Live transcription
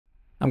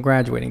I'm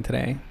graduating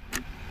today.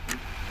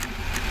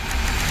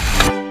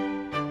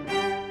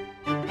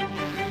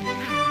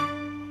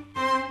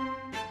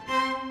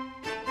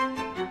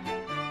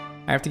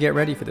 I have to get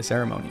ready for the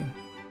ceremony.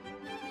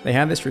 They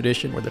have this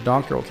tradition where the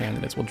doctoral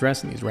candidates will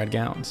dress in these red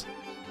gowns.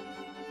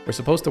 We're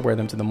supposed to wear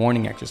them to the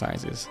morning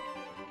exercises.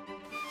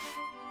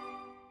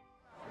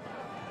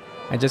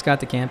 I just got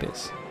to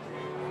campus.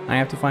 I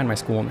have to find my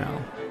school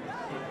now.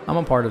 I'm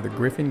a part of the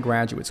Griffin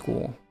Graduate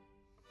School.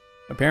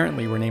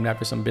 Apparently, we're named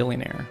after some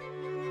billionaire.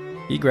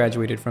 He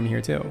graduated from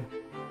here too.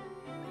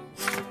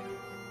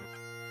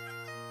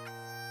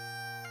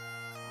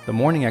 The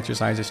morning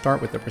exercises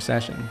start with the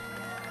procession.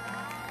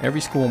 Every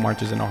school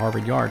marches in a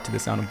Harvard yard to the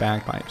sound of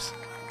bagpipes.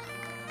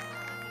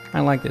 I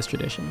like this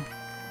tradition.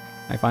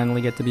 I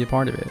finally get to be a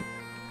part of it.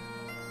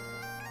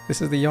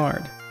 This is the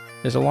yard.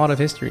 There's a lot of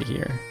history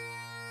here.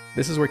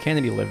 This is where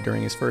Kennedy lived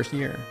during his first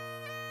year.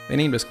 They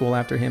named a school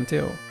after him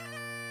too.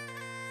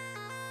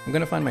 I'm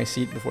gonna find my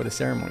seat before the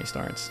ceremony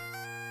starts.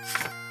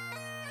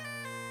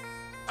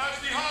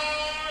 As the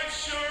High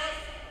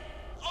Sheriff,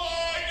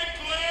 I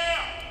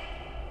declare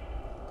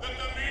that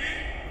the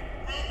meeting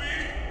will be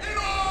in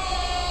order!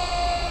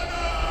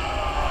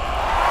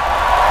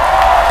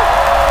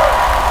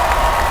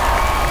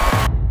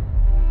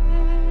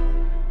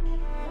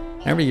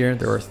 Every year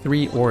there are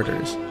 3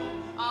 orators.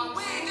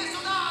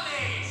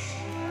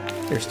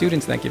 They're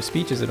students that give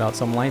speeches about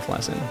some life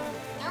lesson.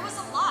 There was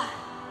a lot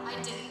I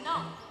didn't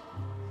know.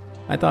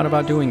 I thought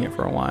about doing it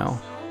for a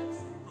while.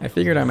 I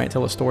figured I might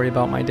tell a story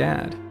about my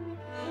dad,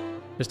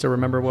 just to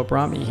remember what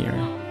brought me here.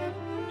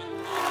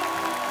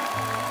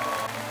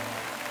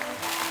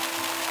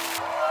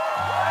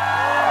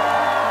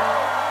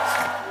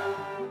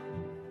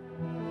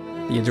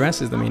 The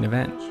address is the main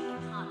event.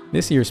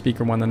 This year's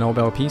speaker won the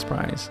Nobel Peace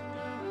Prize.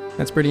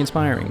 That's pretty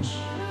inspiring.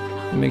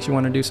 It makes you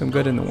want to do some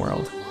good in the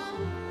world.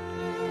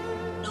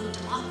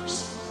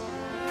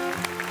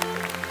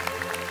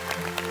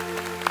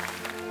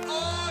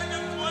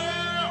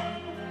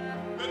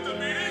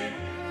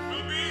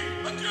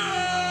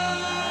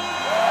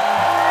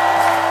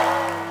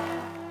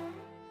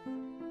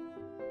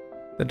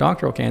 The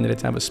doctoral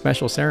candidates have a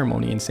special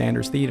ceremony in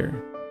Sanders Theater.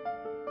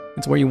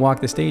 It's where you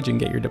walk the stage and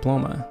get your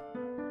diploma.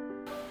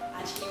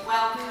 And he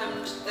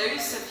welcomed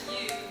those of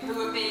you who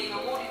are being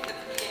awarded the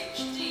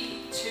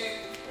PhD to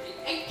the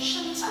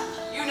Ancient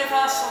and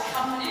Universal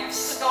Company of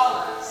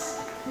Scholars.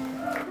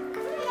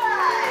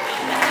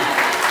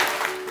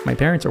 My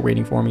parents are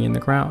waiting for me in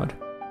the crowd.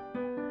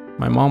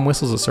 My mom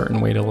whistles a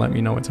certain way to let me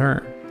know it's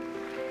her.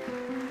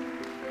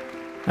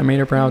 I made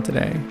her proud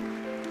today.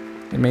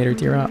 It made her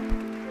tear up.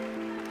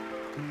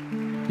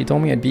 She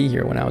told me I'd be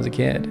here when I was a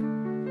kid.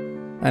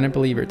 I didn't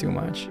believe her too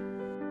much.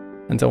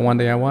 Until one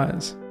day I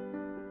was.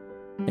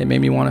 It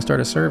made me want to start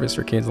a service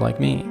for kids like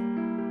me.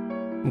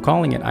 I'm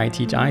calling it I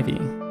Teach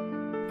Ivy.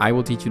 I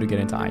will teach you to get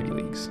into Ivy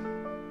Leagues.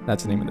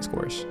 That's the name of this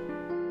course.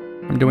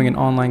 I'm doing an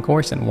online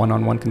course in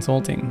one-on-one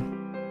consulting.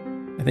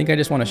 I think I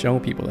just want to show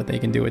people that they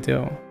can do it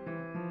too.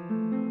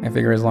 I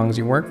figure as long as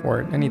you work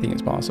for it, anything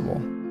is possible.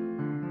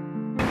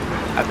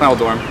 That's my old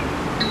dorm.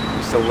 I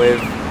used to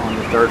live on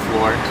the 3rd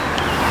floor.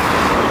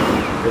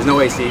 There's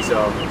no AC,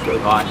 so it's really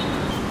hot.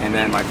 And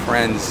then my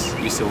friends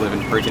used to live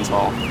in Perkins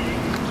Hall.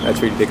 That's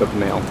where you pick up the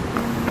mail.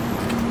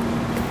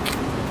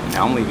 And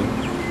now I'm leaving.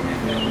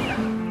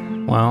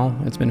 Well,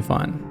 it's been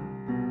fun.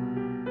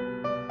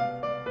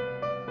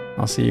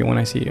 I'll see you when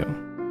I see you.